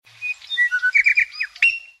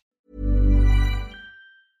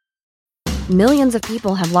Millions of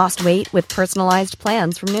people have lost weight with personalized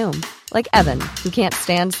plans from Noom. Like Evan, who can't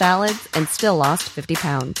stand salads and still lost 50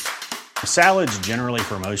 pounds. Salads generally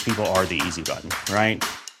for most people are the easy button, right?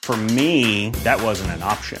 For me, that wasn't an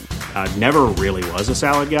option. I never really was a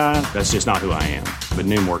salad guy. That's just not who I am. But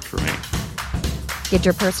Noom worked for me. Get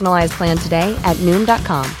your personalized plan today at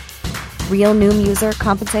Noom.com. Real Noom user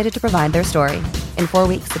compensated to provide their story. In 4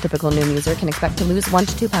 weeks, the typical Noom user can expect to lose 1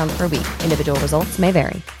 to 2 pounds per week. Individual results may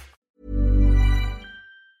vary.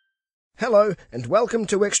 Hello and welcome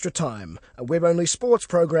to Extra Time, a web-only sports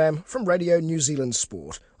program from Radio New Zealand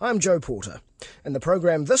Sport. I'm Joe Porter. In the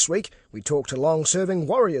program this week, we talk to long-serving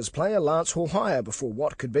Warriors player Lance Hohaia before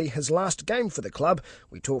what could be his last game for the club.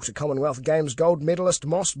 We talk to Commonwealth Games gold medalist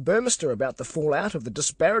Moss Burmester about the fallout of the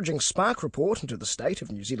disparaging Spark report into the state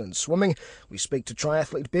of New Zealand swimming. We speak to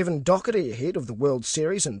triathlete Bevan Doherty ahead of the World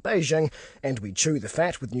Series in Beijing, and we chew the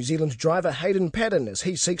fat with New Zealand driver Hayden Paddon as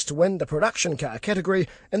he seeks to win the production car category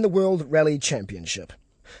in the World Rally Championship.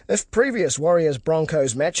 If previous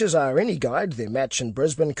Warriors-Broncos matches are any guide, their match in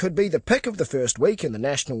Brisbane could be the pick of the first week in the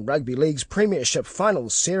National Rugby League's Premiership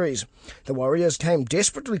Finals series. The Warriors came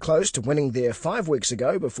desperately close to winning there 5 weeks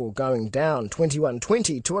ago before going down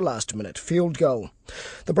 21-20 to a last-minute field goal.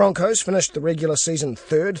 The Broncos finished the regular season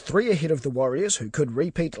third, 3 ahead of the Warriors, who could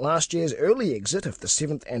repeat last year's early exit if the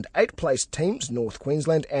 7th and 8th placed teams, North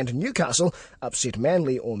Queensland and Newcastle, upset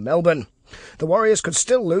Manly or Melbourne. The Warriors could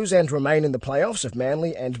still lose and remain in the playoffs if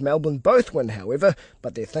Manly and Melbourne both win, however,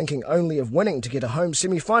 but they're thinking only of winning to get a home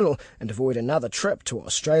semi-final and avoid another trip to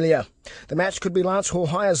Australia. The match could be Lance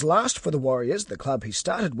Hohaia's last for the Warriors, the club he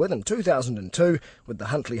started with in 2002, with the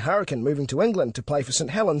Huntly Hurricane moving to England to play for St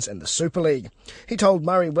Helens in the Super League. He told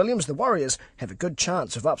Murray Williams the Warriors have a good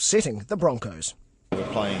chance of upsetting the Broncos. We're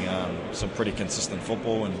playing some pretty consistent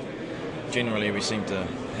football, and generally we seem to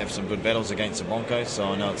have some good battles against the Broncos, so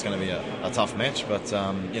I know it's going to be a tough match, but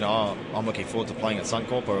I'm looking forward to playing at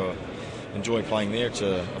Suncorp. I enjoy playing there.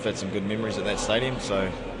 I've had some good memories at that stadium, so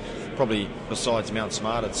probably besides Mount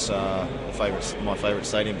Smart, it's my favourite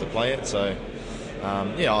stadium to play at. So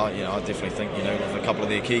I definitely think with a couple of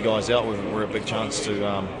their key guys out, we're a big chance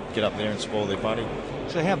to get up there and spoil their party.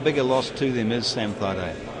 So how big a loss to them is Sam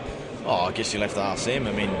Thaiday? Oh, I guess you'll have to ask Sam.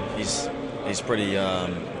 I mean, he's pretty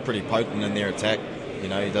potent in their attack. He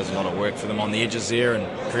does a lot of work for them on the edges there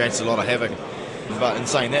and creates a lot of havoc. But in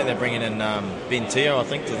saying that, they're bringing in Ben Teo, I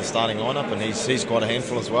think, to the starting lineup, and he's quite a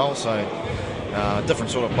handful as well. So different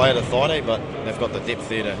sort of player to Thaiday, but they've got the depth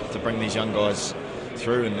there to bring these young guys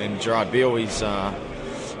through. And then Gerard Beale, he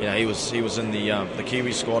was in the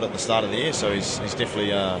Kiwi squad at the start of the year, so he's definitely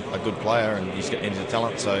a good player, and he's a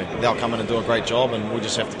talent. So they'll come in and do a great job, and we'll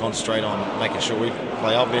just have to concentrate on making sure we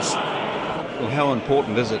play our best. Well, how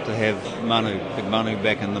important is it to have Big Manu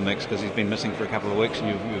back in the mix, because he's been missing for a couple of weeks and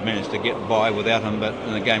you've managed to get by without him, but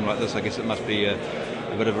in a game like this I guess it must be a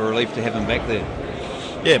bit of a relief to have him back there.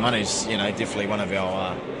 Yeah, Manu's definitely one of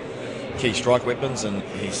our key strike weapons, and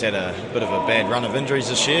he's had a bit of a bad run of injuries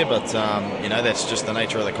this year, but that's just the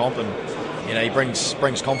nature of the comp, and he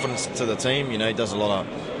brings confidence to the team. He does a lot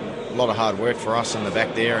of hard work for us in the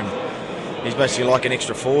back there, and he's basically like an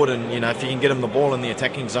extra forward, and if you can get him the ball in the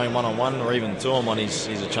attacking zone one-on-one or even two-on-one, he's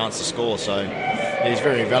a chance to score. So he's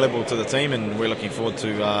very valuable to the team, and we're looking forward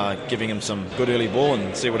to giving him some good early ball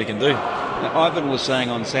and see what he can do. Now, Ivan was saying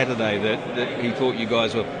on Saturday that he thought you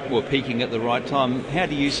guys were peaking at the right time. How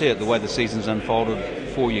do you see it, the way the season's unfolded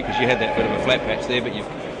for you? Because you had that bit of a flat patch there, but you've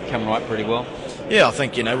come right pretty well. Yeah, I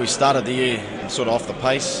think we started the year sort of off the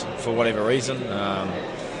pace for whatever reason.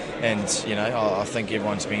 And I think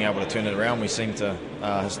everyone's being able to turn it around. We seem to,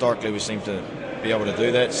 historically, be able to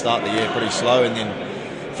do that. Start the year pretty slow and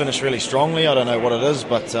then finish really strongly. I don't know what it is,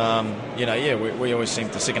 but we always seem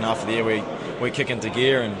the second half of the year we kick into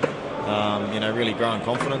gear and really grow in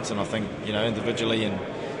confidence. And I think individually and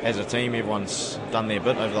as a team, everyone's done their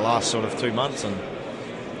bit over the last sort of 2 months. And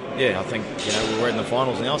I think we're in the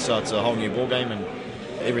finals now, so it's a whole new ball game, and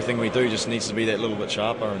everything we do just needs to be that little bit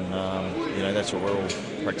sharper, and that's what we're all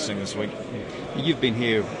practicing this week. You've been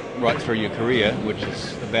here right through your career, which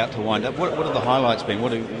is about to wind up. What have the highlights been?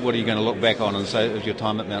 What are you going to look back on and say of your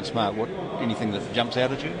time at Mount Smart? Anything that jumps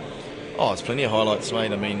out at you? Oh, it's plenty of highlights,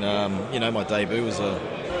 mate. I mean, my debut was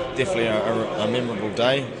definitely a memorable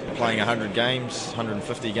day. Playing 100 games,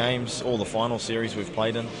 150 games, all the final series we've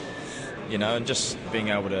played in, and just being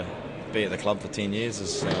able to be at the club for 10 years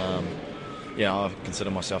is. I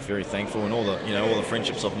consider myself very thankful, and all the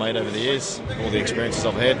friendships I've made over the years, all the experiences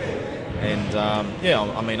I've had, and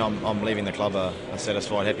I'm leaving the club a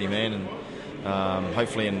satisfied, happy man, and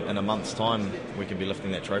hopefully in a month's time we can be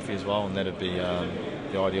lifting that trophy as well, and that'd be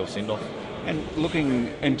the ideal send-off. And looking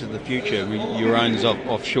into the future, your own's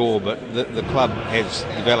offshore, but the club has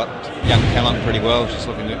developed young talent pretty well. Just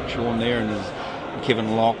looking at Sean there and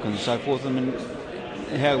Kevin Locke and so forth. I mean,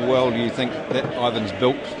 how well do you think that Ivan's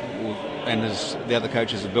built, and the other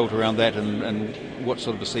coaches have built around that, and what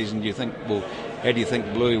sort of a season do you think how do you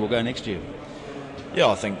think Bluey will go next year? Yeah,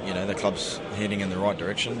 I think, the club's heading in the right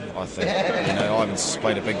direction. I think, Ivan's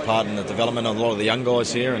played a big part in the development of a lot of the young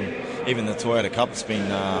guys here, and even the Toyota Cup has been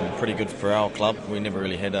pretty good for our club. We never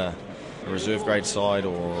really had a reserve grade side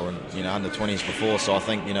or under 20s before, so I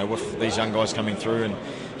think, with these young guys coming through and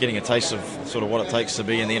getting a taste of sort of what it takes to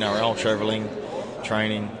be in the NRL, travelling,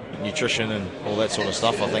 training, nutrition and all that sort of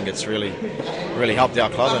stuff, I think it's really helped our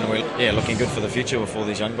club, and we're looking good for the future with all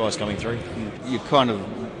these young guys coming through. You kind of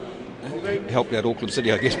helped out Auckland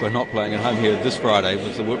City, I guess, by not playing at home here this Friday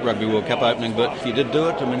with the Rugby World Cup opening, but if you did do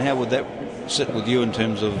it, I mean, how would that sit with you in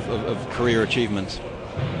terms of career achievements?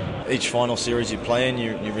 Each final series you play in,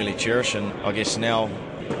 you really cherish, and I guess now,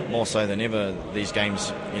 more so than ever, these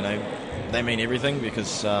games, they mean everything,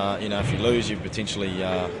 because, if you lose, you're potentially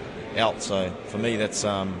out. So for me, that's,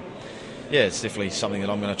 it's definitely something that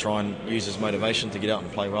I'm going to try and use as motivation to get out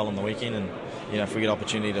and play well on the weekend, and if we get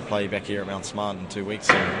opportunity to play back here at Mount Smart in 2 weeks,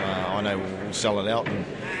 I know we'll sell it out, and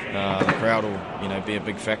the crowd will be a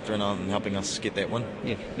big factor in helping us get that win.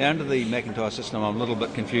 Yeah. Now, under the McIntyre system, I'm a little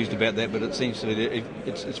bit confused about that, but it seems to be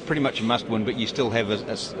it's pretty much a must-win, but you still have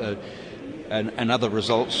another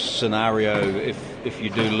results scenario if you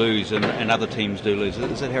do lose and other teams do lose.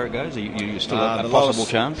 Is that how it goes? Are you still a possible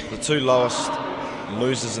chance? The two lowest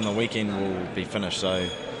losers in the weekend will be finished, so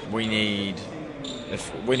we need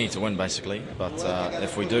to win, basically, but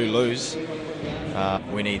if we do lose,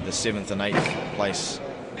 we need the 7th and 8th place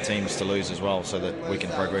teams to lose as well, so that we can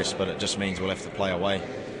progress, but it just means we'll have to play away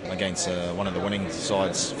against one of the winning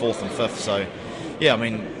sides, 4th and 5th, so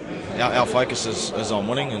our focus is on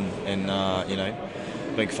winning,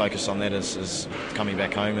 and big focus on that is coming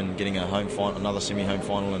back home and getting another semi-home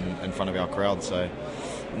final in front of our crowd, so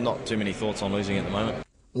not too many thoughts on losing at the moment.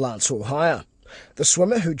 Lance Hall-Hire. The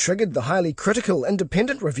swimmer who triggered the highly critical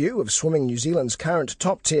independent review of Swimming New Zealand's current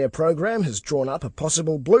top-tier program has drawn up a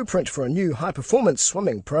possible blueprint for a new high-performance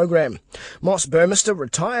swimming program. Moss Burmester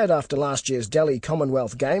retired after last year's Delhi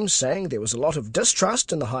Commonwealth Games, saying there was a lot of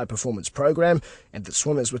distrust in the high-performance program and that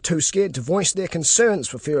swimmers were too scared to voice their concerns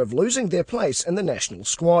for fear of losing their place in the national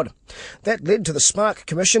squad. That led to the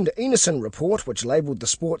Spark-commissioned Enison report, which labelled the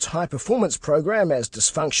sport's high-performance program as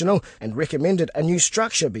dysfunctional and recommended a new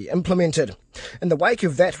structure be implemented. In the wake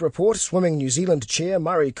of that report, Swimming New Zealand Chair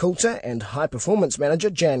Murray Coulter and High Performance Manager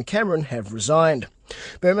Jan Cameron have resigned.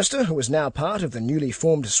 Burmester, who is now part of the newly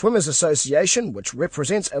formed Swimmers Association, which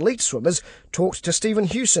represents elite swimmers, talked to Stephen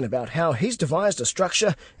Hewson about how he's devised a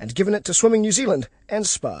structure and given it to Swimming New Zealand and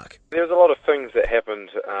Spark. There was a lot of things that happened.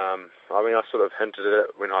 I sort of hinted at it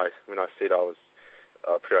when I said I was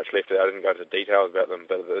pretty much left it. I didn't go into details about them,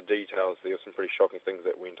 but the details, there were some pretty shocking things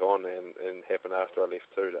that went on and happened after I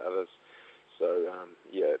left too to others. So,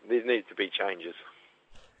 there needs to be changes.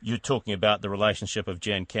 You're talking about the relationship of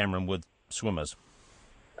Jan Cameron with swimmers?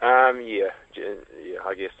 I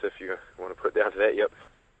guess if you want to put it down to that, yep.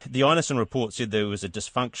 The Enison report said there was a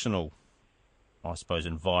dysfunctional, I suppose,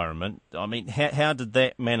 environment. I mean, how did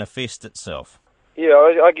that manifest itself? Yeah,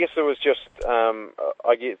 I guess it was just,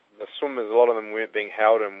 I get the swimmers, a lot of them weren't being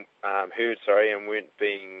heard and weren't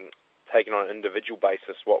being taken on an individual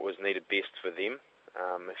basis what was needed best for them.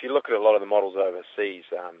 If you look at a lot of the models overseas,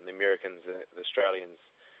 the Americans, the Australians,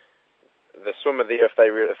 the swimmer there, if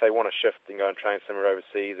they want to shift and go and train somewhere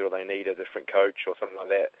overseas, or they need a different coach or something like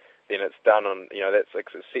that, then it's done on, that's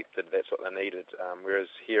accepted, that's what they needed. Whereas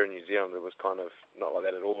here in New Zealand, it was kind of not like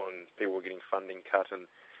that at all, and people were getting funding cut, and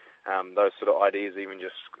those sort of ideas even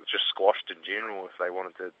just squashed in general if they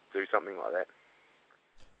wanted to do something like that.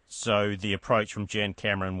 So the approach from Jan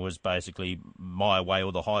Cameron was basically my way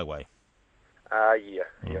or the highway?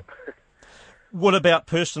 Yeah. What about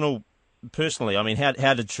personally? I mean,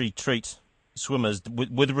 how did she treat swimmers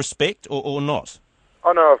with respect or not?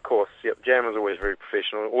 Oh no, of course. Yep, Jan was always very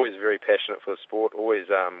professional, always very passionate for the sport, always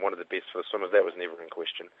wanted the best for the swimmers. That was never in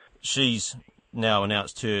question. She's now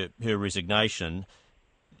announced her resignation.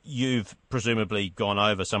 You've presumably gone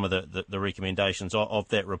over some of the recommendations of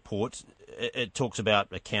that report. It talks about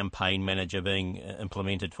a campaign manager being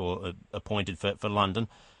appointed for London.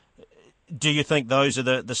 Do you think those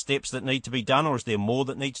are the steps that need to be done, or is there more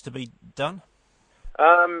that needs to be done?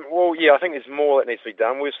 I think there's more that needs to be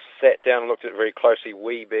done. We've sat down and looked at it very closely,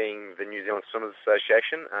 we being the New Zealand Swimmers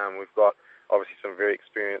Association. We've got obviously some very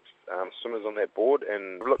experienced swimmers on that board,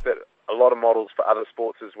 and we've looked at a lot of models for other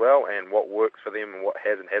sports as well, and what works for them and what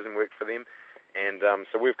has and hasn't worked for them. And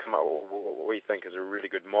so we've come up with what we think is a really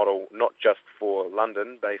good model, not just for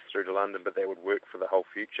London, based through to London, but that would work for the whole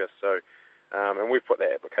future. So, and we've put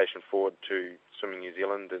that application forward to Swimming New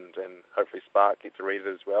Zealand, and hopefully Spark gets to read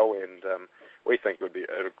it as well. And we think it'll be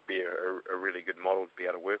a really good model to be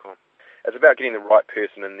able to work on. It's about getting the right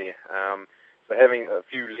person in there. So having a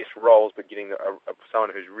few less roles, but getting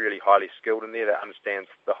someone who's really highly skilled in there that understands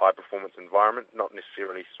the high-performance environment, not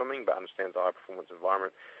necessarily swimming, but understands the high-performance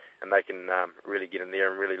environment, and they can really get in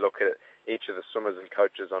there and really look at each of the swimmers and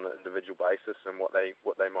coaches on an individual basis and what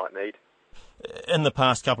they might need. In the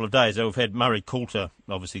past couple of days, we've had Murray Coulter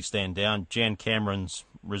obviously stand down. Jan Cameron's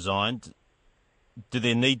resigned. Do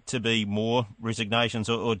there need to be more resignations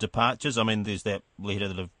or departures? I mean, there's that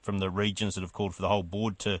letter from the regions that have called for the whole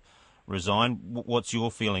board to resign. What's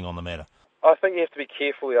your feeling on the matter? I think you have to be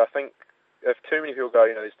careful. I think if too many people go,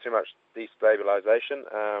 there's too much destabilisation.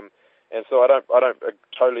 And so I don't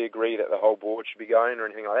totally agree that the whole board should be going or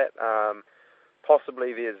anything like that.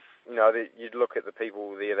 Possibly there's, you'd look at the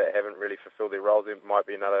people there that haven't really fulfilled their roles. There might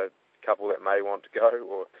be another couple that may want to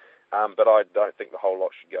go, but I don't think the whole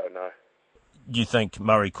lot should go, no. Do you think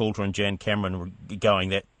Murray Coulter and Jan Cameron going,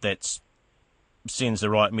 that sends the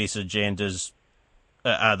right message and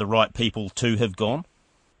are the right people to have gone?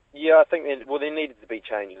 Yeah, I think there needed to be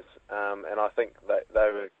changes, and I think that they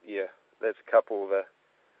were, there's a couple of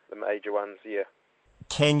the major ones, yeah.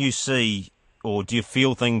 Can you see, or do you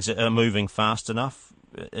feel things are moving fast enough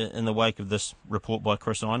in the wake of this report by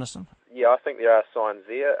Chris Ineson? Yeah, I think there are signs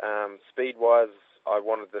there. Speed-wise, I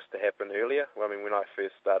wanted this to happen earlier. Well, I mean, when I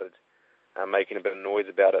first started making a bit of noise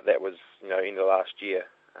about it, that was, end of last year.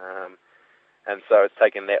 And so it's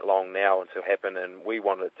taken that long now to happen, and we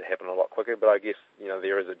wanted it to happen a lot quicker, but I guess,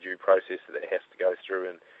 there is a due process that it has to go through,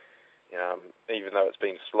 and even though it's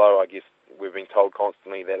been slow, I guess we've been told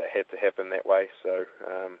constantly that it had to happen that way, so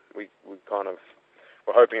we kind of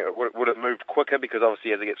were hoping it would have moved quicker, because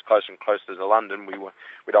obviously as it gets closer and closer to London, we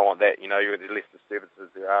don't want that, the less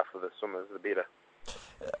disturbances there are for the swimmers, the better.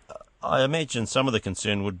 I imagine some of the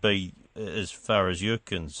concern would be, as far as you're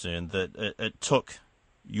concerned, that it took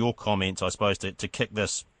your comments, I suppose, to kick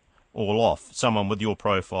this all off, someone with your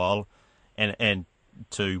profile, and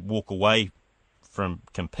to walk away from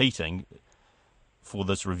competing for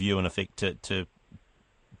this review, in effect, to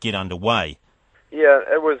get underway. Yeah,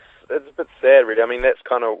 it's a bit sad, really. I mean, that's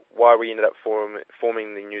kind of why we ended up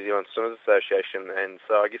forming the New Zealand Swimmers Association, and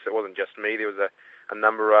so I guess it wasn't just me. There was a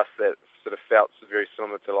number of us that sort of felt very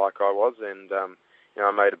similar to like I was, and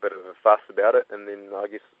I made a bit of a fuss about it, and then I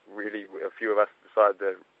guess really a few of us decided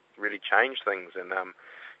to really change things, and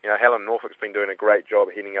Helen Norfolk's been doing a great job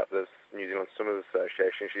heading up this New Zealand Swimmers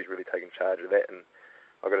Association. She's really taken charge of that, and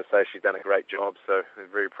I've got to say she's done a great job, so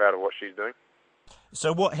I'm very proud of what she's doing.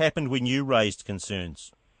 So what happened when you raised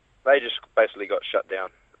concerns? They just basically got shut down,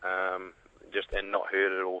 and not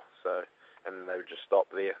heard at all, so, and then they would just stop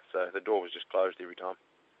there, so the door was just closed every time.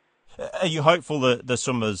 Are you hopeful that the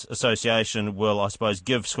Swimmers Association will, I suppose,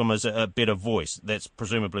 give swimmers a better voice? That's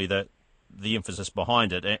presumably the emphasis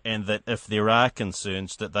behind it, and that if there are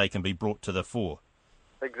concerns, that they can be brought to the fore.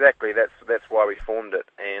 Exactly, that's why we formed it,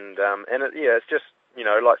 and it's just,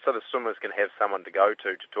 so the swimmers can have someone to go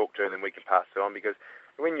to talk to, and then we can pass it on, because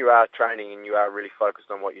when you are training and you are really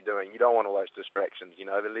focused on what you're doing, you don't want all those distractions, the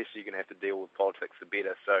less you're going to have to deal with politics, the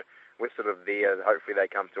better. So we're sort of there, hopefully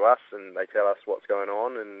they come to us and they tell us what's going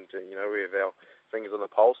on, and, we have our fingers on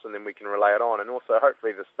the pulse, and then we can relay it on. And also,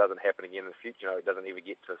 hopefully this doesn't happen again in the future, it doesn't ever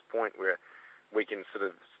get to this point where we can sort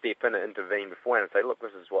of step in and intervene beforehand and say, look,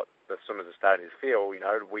 this is what the swimmers are starting to feel,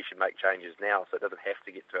 we should make changes now, so it doesn't have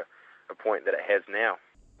to get to a point that it has now.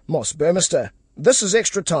 Moss Burmester. This is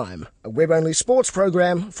Extra Time, a web-only sports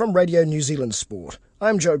program from Radio New Zealand Sport.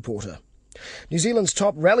 I'm Joe Porter. New Zealand's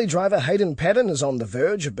top rally driver Hayden Paddon is on the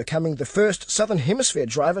verge of becoming the first Southern Hemisphere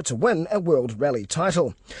driver to win a World Rally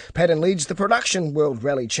title. Paddon leads the Production World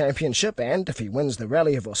Rally Championship, and if he wins the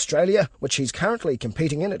Rally of Australia, which he's currently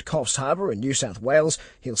competing in at Coffs Harbour in New South Wales,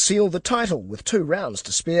 he'll seal the title with 2 rounds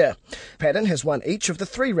to spare. Paddon has won each of the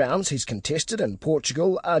 3 rounds he's contested in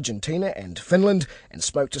Portugal, Argentina and Finland, and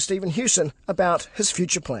spoke to Stephen Hewson about his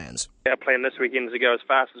future plans. Our plan this weekend is to go as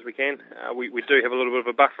fast as we can. We do have a little bit of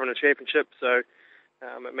a buffer in the championship, so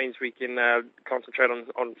it means we can concentrate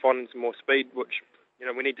on finding some more speed, which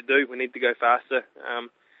we need to do. We need to go faster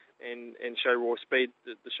and show raw speed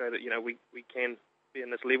to show that we can be in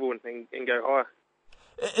this level and go higher.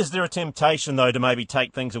 Is there a temptation though to maybe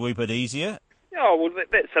take things a wee bit easier? Oh well,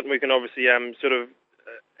 that's something we can obviously sort of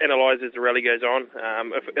analyse as the rally goes on.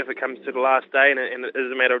 If it comes to the last day and it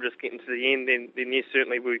is a matter of just getting to the end, then yes,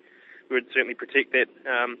 certainly we would certainly protect that.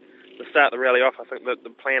 To start the rally off, I think that the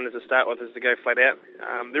plan is to start with is to go flat out.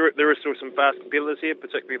 There is still some fast competitors here,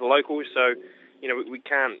 particularly the locals, so we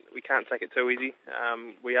can't take it too easy.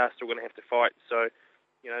 We are still going to have to fight. So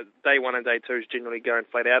day 1 and day 2 is generally going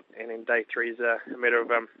flat out, and then day 3 is a matter of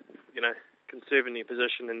conserving your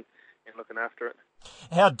position and looking after it.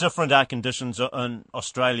 How different are conditions in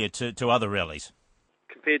Australia to other rallies?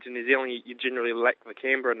 Compared to New Zealand, you generally lack the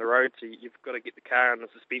camber in the road, so you've got to get the car and the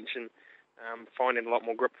suspension finding a lot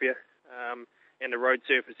more grip for you. And the road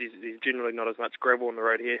surface is generally not as much gravel on the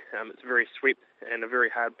road here. It's very swept and a very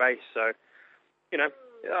hard base, so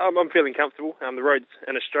I'm feeling comfortable. The roads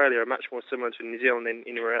in Australia are much more similar to New Zealand than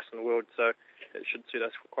anywhere else in the world, so it should suit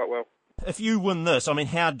us quite well. If you win this,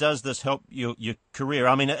 how does this help your career?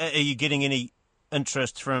 Are you getting any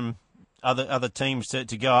interest from other teams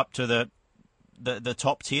to go up to the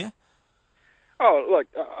top tier? Oh, look,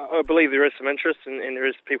 I believe there is some interest and there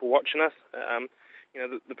is people watching us.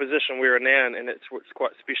 The position we're in now, and it's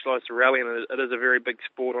quite specialised to rally, and it is a very big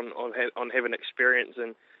sport on having experience,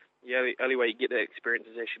 and the only way you get that experience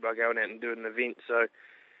is actually by going out and doing an event. So,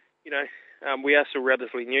 we are still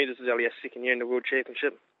relatively new. This is only our second year in the World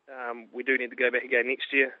Championship. We do need to go back again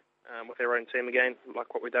next year with our own team again,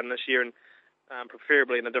 like what we've done this year, and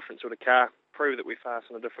preferably in a different sort of car, prove that we're fast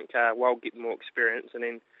in a different car while getting more experience, and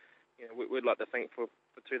then we'd like to think for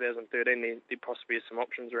 2013 there possibly is some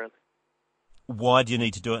options around. Why do you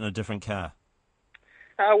need to do it in a different car?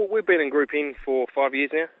 We've been in Group N for 5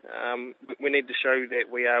 years now. We need to show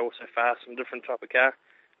that we are also fast in a different type of car.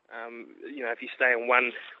 If you stay in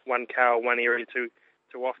one car or one area too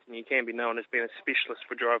often, you can be known as being a specialist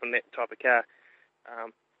for driving that type of car.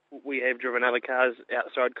 We have driven other cars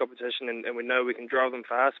outside competition, and we know we can drive them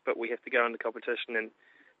fast, but we have to go into competition and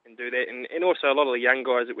do that. And also a lot of the young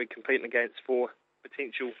guys that we're competing against for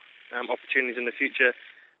potential opportunities in the future,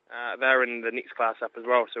 they're in the next class up as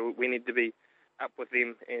well. So we need to be up with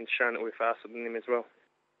them and showing that we're faster than them as well.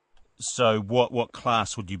 So what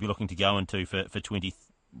class would you be looking to go into for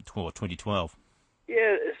 2012?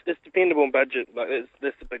 Yeah, it's dependable on budget.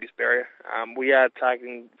 That's the biggest barrier. We are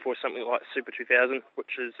targeting for something like Super 2000,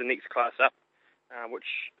 which is the next class up, which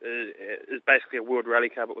is basically a world rally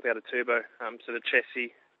car but without a turbo. So the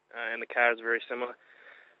chassis and the car is very similar,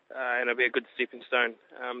 and it'll be a good stepping stone.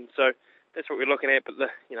 So that's what we're looking at. But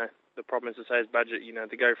the problem, as I say, is budget.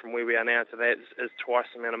 To go from where we are now to that is twice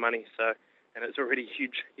the amount of money. So, and it's already a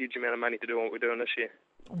huge amount of money to do what we're doing this year.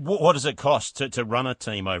 What does it cost to run a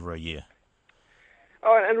team over a year?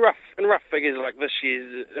 Oh, in rough figures, like this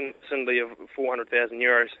year's in the vicinity of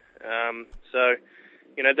 €400,000. So,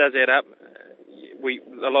 it does add up.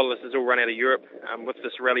 A lot of this is all run out of Europe. With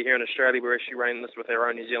this rally here in Australia, we're actually running this with our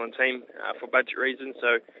own New Zealand team for budget reasons.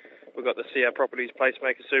 So we've got the CR Properties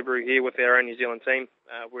Placemaker Subaru here with our own New Zealand team,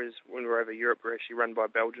 whereas when we're over Europe, we're actually run by a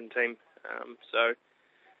Belgian team. So,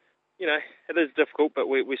 it is difficult, but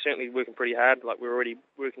we're certainly working pretty hard. Like, we're already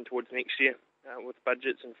working towards next year with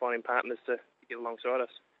budgets and finding partners to get alongside us.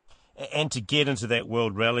 And to get into that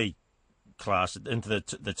World Rally class, into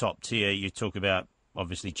the top tier, you talk about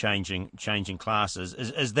obviously changing classes.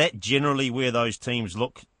 Is that generally where those teams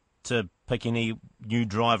look to pick any new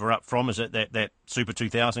driver up from? Is it that Super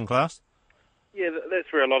 2000 class? Yeah,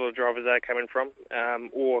 that's where a lot of the drivers are coming from,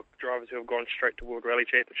 or drivers who have gone straight to World Rally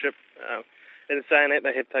Championship. In saying that,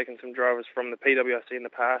 they have taken some drivers from the PWRC in the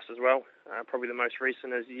past as well. Probably the most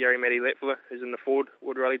recent is Jari-Matti Latvala, who's in the Ford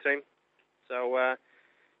World Rally team. So, as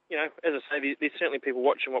I say, there's certainly people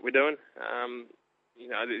watching what we're doing.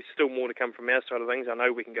 There's still more to come from our side of things. I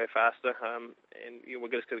know we can go faster, and we're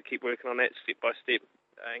just going to keep working on that step by step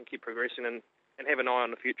and keep progressing and have an eye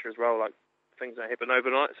on the future as well. Like, things don't happen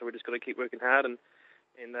overnight, so we're just got to keep working hard and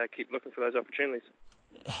keep looking for those opportunities.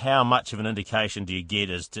 How much of an indication do you get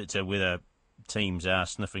as to whether teams are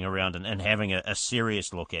sniffing around and having a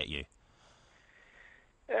serious look at you?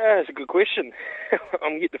 That's a good question.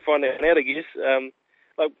 I'm yet to find that out, I guess.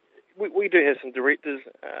 We do have some directors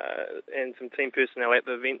and some team personnel at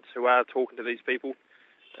the events who are talking to these people.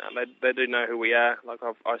 They do know who we are. Like,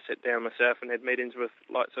 I sat down myself and had meetings with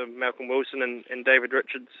likes of Malcolm Wilson and David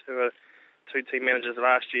Richards, who are two team managers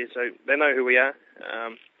last year, so they know who we are.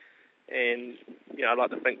 I'd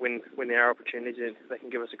like to think when there are opportunities, they can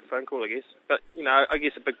give us a phone call, I guess. But, I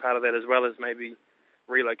guess a big part of that as well is maybe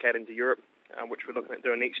relocating to Europe, which we're looking at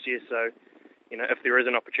doing next year. So, if there is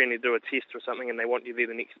an opportunity to do a test or something and they want you there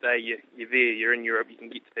the next day, you're there, you're in Europe, you can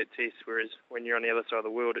get to that test, whereas when you're on the other side of the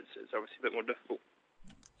world, it's obviously a bit more difficult.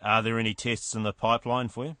 Are there any tests in the pipeline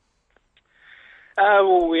for you?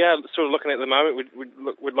 Well, we are sort of looking at the moment.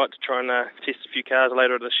 We'd like to try and test a few cars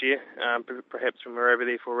later this year, perhaps when we're over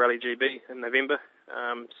there for Rally GB in November.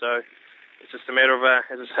 So it's just a matter of,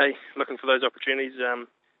 as I say, looking for those opportunities,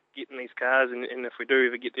 getting these cars, and if we do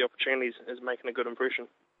ever get the opportunities, is making a good impression.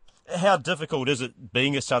 How difficult is it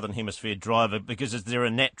being a Southern Hemisphere driver? Because is there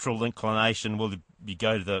a natural inclination, will you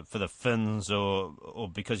go to for the Finns, or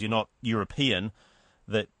because you're not European,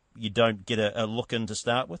 that you don't get a look in to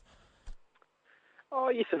start with? Oh,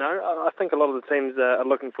 yes and no. I think a lot of the teams are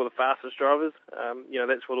looking for the fastest drivers.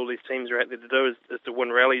 That's what all these teams are out there to do, is to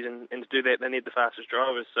win rallies, and to do that they need the fastest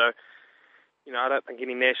drivers. So, I don't think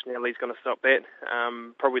any nationality is going to stop that.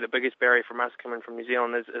 Probably the biggest barrier from us coming from New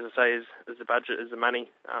Zealand, as I say, is the budget, is the money.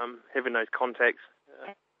 Having those contacts,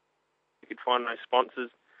 you could find those sponsors,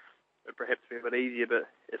 would perhaps be a bit easier, but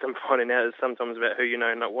as I'm finding out, it's sometimes about who you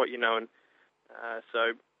know, not what you know. And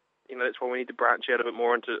so, that's why we need to branch out a bit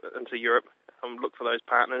more into Europe, look for those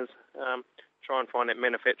partners, try and find that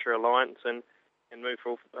manufacturer alliance, and move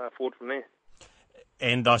forward from there.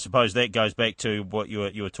 And I suppose that goes back to what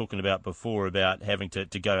you were talking about before, about having to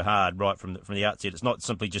go hard right from the outset. It's not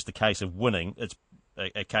simply just a case of winning; it's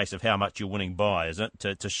a case of how much you're winning by, isn't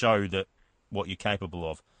it? To show that what you're capable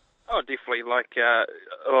of. Oh, definitely. Like a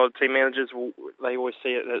lot of team managers, they always see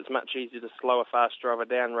it that it's much easier to slow a fast driver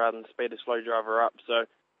down rather than speed a slow driver up. So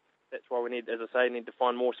that's why we need, as I say, to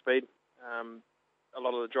find more speed. A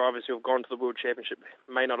lot of the drivers who have gone to the World Championship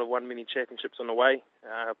may not have won many championships on the way,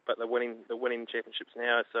 but they're winning championships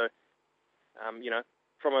now. So,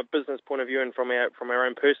 from a business point of view and from our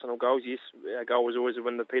own personal goals, yes, our goal was always to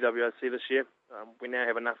win the PWRC this year. We now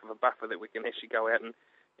have enough of a buffer that we can actually go out and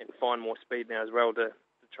find more speed now as well to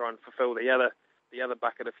try and fulfil the other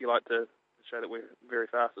bucket, if you like, to show that we're very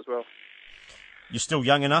fast as well. You're still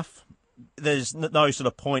young enough. There's no sort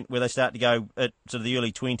of point where they start to go at sort of the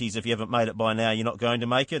early 20s. If you haven't made it by now, you're not going to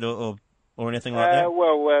make it, or anything like that?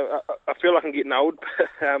 I feel like I'm getting old.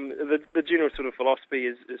 The general sort of philosophy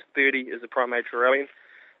is 30 is the prime age for rallying.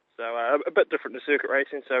 So a bit different to circuit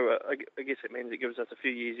racing. So I guess it means it gives us a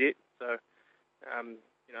few years yet. So,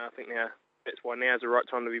 I think that's why now is the right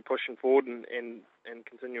time to be pushing forward and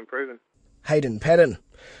continue improving. Hayden Paddon.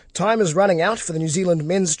 Time is running out for the New Zealand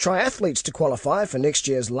men's triathletes to qualify for next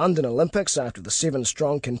year's London Olympics after the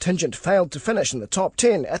 7-strong contingent failed to finish in the top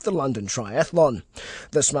 10 at the London Triathlon.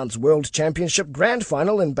 This month's World Championship Grand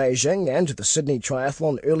Final in Beijing and the Sydney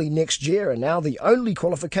Triathlon early next year are now the only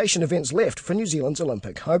qualification events left for New Zealand's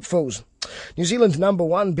Olympic hopefuls. New Zealand number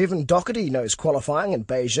 1 Bevan Doherty knows qualifying in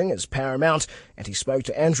Beijing is paramount, and he spoke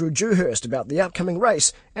to Andrew Dewhurst about the upcoming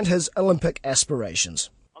race and his Olympic aspirations.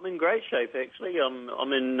 I'm in great shape, actually.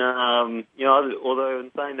 I'm in, although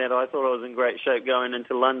in saying that, I thought I was in great shape going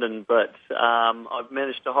into London, but I've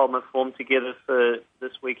managed to hold my form together for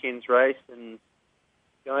this weekend's race, and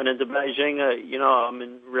going into Beijing, I'm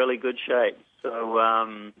in really good shape. So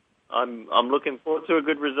I'm looking forward to a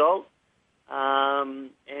good result, and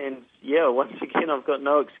once again, I've got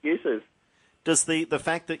no excuses. Does the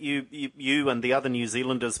fact that you and the other New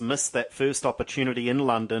Zealanders missed that first opportunity in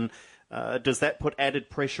London, does that put added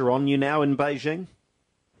pressure on you now in Beijing?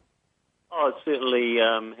 Oh, it certainly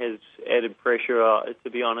has added pressure. To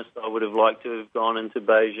be honest, I would have liked to have gone into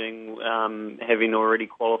Beijing, having already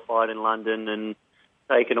qualified in London and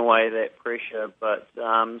taken away that pressure. But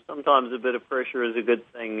sometimes a bit of pressure is a good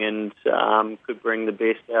thing, and could bring the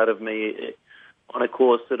best out of me on a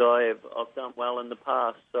course that I've done well in the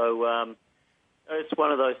past. So it's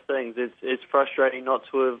one of those things. It's frustrating not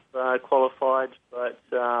to have qualified, but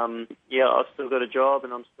I've still got a job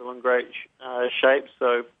and I'm still in great shape.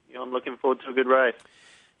 So I'm looking forward to a good race.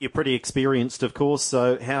 You're pretty experienced, of course.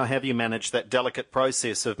 So how have you managed that delicate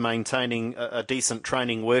process of maintaining a decent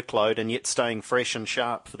training workload and yet staying fresh and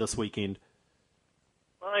sharp for this weekend?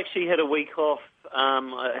 Well, I actually had a week off.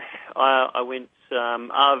 I went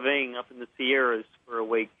RVing up in the Sierras for a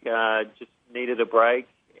week. Just needed a break.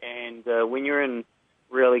 And when you're in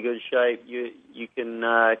really good shape, you can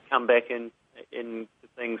come back into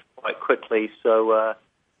things quite quickly. So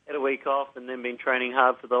had a week off and then been training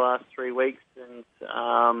hard for the last 3 weeks. And,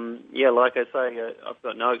 like I say, I've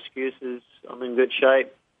got no excuses. I'm in good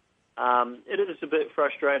shape. It is a bit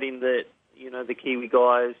frustrating that, the Kiwi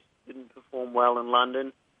guys didn't perform well in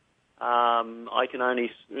London. I can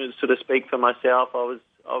only sort of speak for myself. I was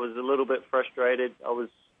a little bit frustrated. I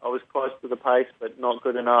was close to the pace, but not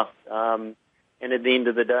good enough. And at the end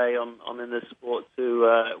of the day, I'm in this sport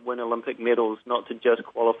to win Olympic medals, not to just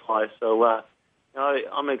qualify. So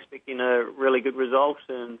I'm expecting a really good result,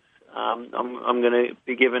 and I'm going to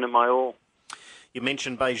be giving it my all. You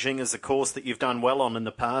mentioned Beijing as a course that you've done well on in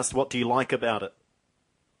the past. What do you like about it?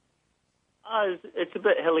 It's a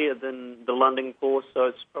bit hillier than the London course, so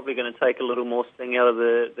it's probably going to take a little more sting out of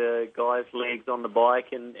the guys' legs on the bike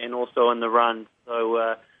and also in the run.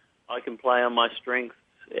 So I can play on my strengths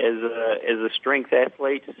as a strength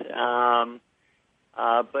athlete.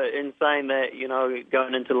 But in saying that,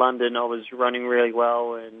 going into London, I was running really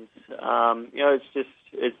well, and it's the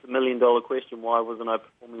 $1 million question: why wasn't I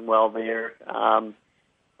performing well there?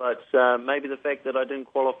 But maybe the fact that I didn't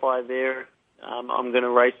qualify there, I'm going to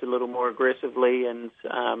race a little more aggressively, and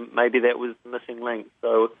maybe that was the missing link.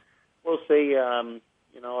 So we'll see.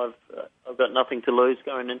 I've got nothing to lose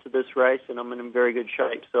going into this race, and I'm in very good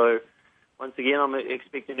shape. So once again, I'm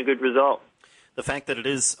expecting a good result. The fact that it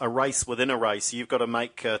is a race within a race, you've got to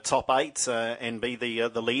make top 8 and be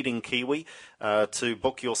the leading Kiwi to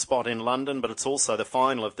book your spot in London, but it's also the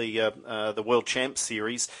final of the World Champs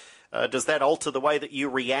Series. Does that alter the way that you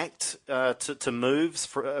react to moves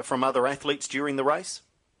from other athletes during the race?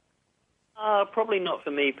 Probably not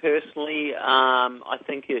for me personally. I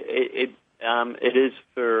think it is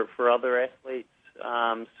for other athletes,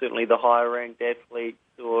 certainly the higher-ranked athletes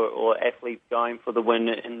or athletes going for the win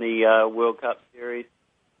in the World Cup Series.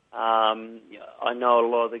 I know a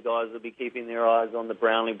lot of the guys will be keeping their eyes on the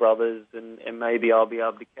Brownlee brothers, and maybe I'll be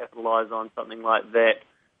able to capitalise on something like that.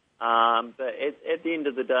 But at the end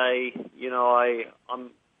of the day,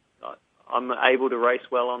 I'm able to race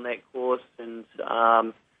well on that course, and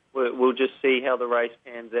we'll just see how the race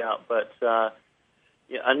pans out. But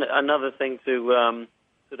another thing to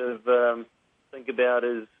think about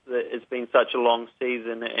is that it's been such a long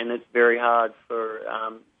season, and it's very hard for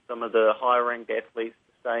some of the higher-ranked athletes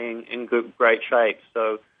to stay in great shape.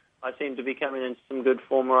 So I seem to be coming in some good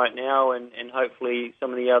form right now, and hopefully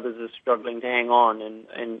some of the others are struggling to hang on,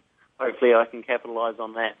 and hopefully I can capitalise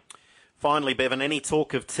on that. Finally, Bevan, any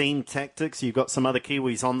talk of team tactics? You've got some other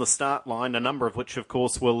Kiwis on the start line, a number of which, of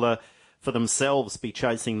course, will for themselves be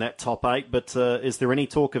chasing that top 8. But is there any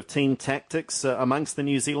talk of team tactics amongst the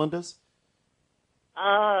New Zealanders?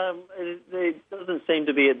 It doesn't seem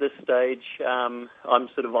to be at this stage. I'm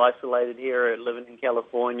sort of isolated here, living in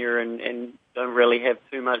California, and don't really have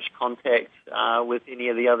too much contact with any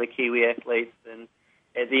of the other Kiwi athletes. And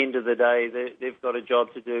at the end of the day, they've got a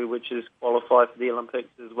job to do, which is qualify for the Olympics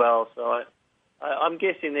as well. So I'm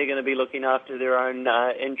guessing they're going to be looking after their own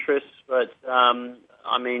interests. But,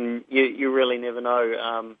 you really never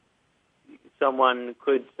know. Someone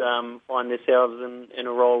could find themselves in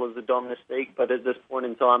a role as a domestique, but at this point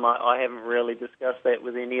in time, I haven't really discussed that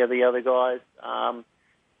with any of the other guys. And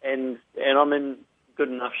I'm in good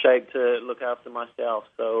enough shape to look after myself,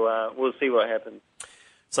 so we'll see what happens.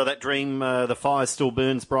 So that dream, the fire still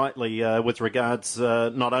burns brightly with regards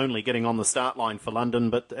not only getting on the start line for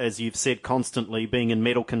London, but as you've said, constantly being in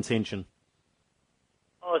medal contention.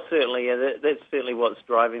 Oh, certainly. Yeah, that's certainly what's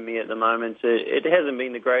driving me at the moment. It hasn't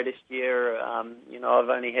been the greatest year. I've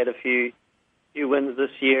only had a few wins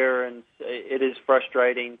this year, and it is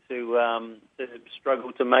frustrating to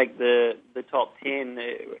struggle to make the top 10.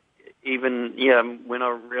 Even when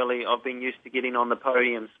I've been used to getting on the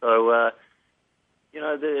podium. So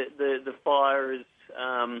the fire is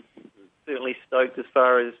certainly stoked as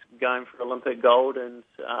far as going for Olympic gold, and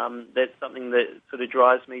that's something that sort of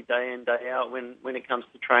drives me day in, day out when it comes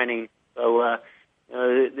to training. So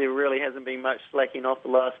there really hasn't been much slacking off the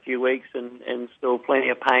last few weeks, and still plenty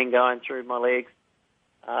of pain going through my legs.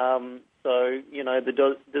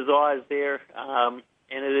 The desire's there, and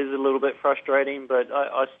it is a little bit frustrating, but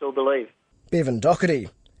I still believe. Bevan Doherty.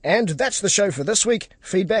 And that's the show for this week.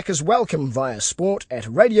 Feedback is welcome via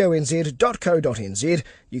sport@radionz.co.nz.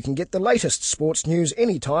 You can get the latest sports news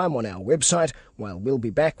anytime on our website, while we'll be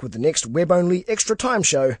back with the next web-only Extra Time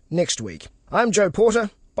show next week. I'm Joe Porter.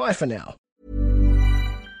 Bye for now.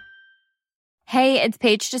 Hey, it's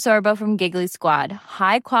Paige DeSorbo from Giggly Squad.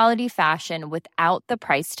 High quality fashion without the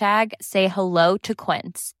price tag. Say hello to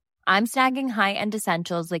Quince. I'm snagging high-end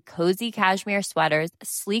essentials like cozy cashmere sweaters,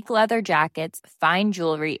 sleek leather jackets, fine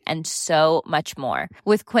jewelry, and so much more.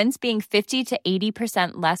 With Quince being 50 to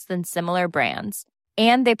 80% less than similar brands.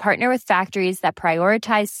 And they partner with factories that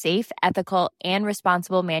prioritize safe, ethical, and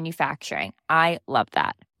responsible manufacturing. I love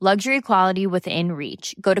that. Luxury quality within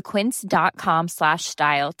reach. Go to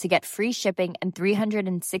quince.com/style to get free shipping and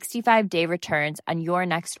 365-day returns on your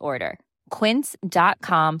next order.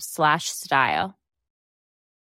 Quince.com/style.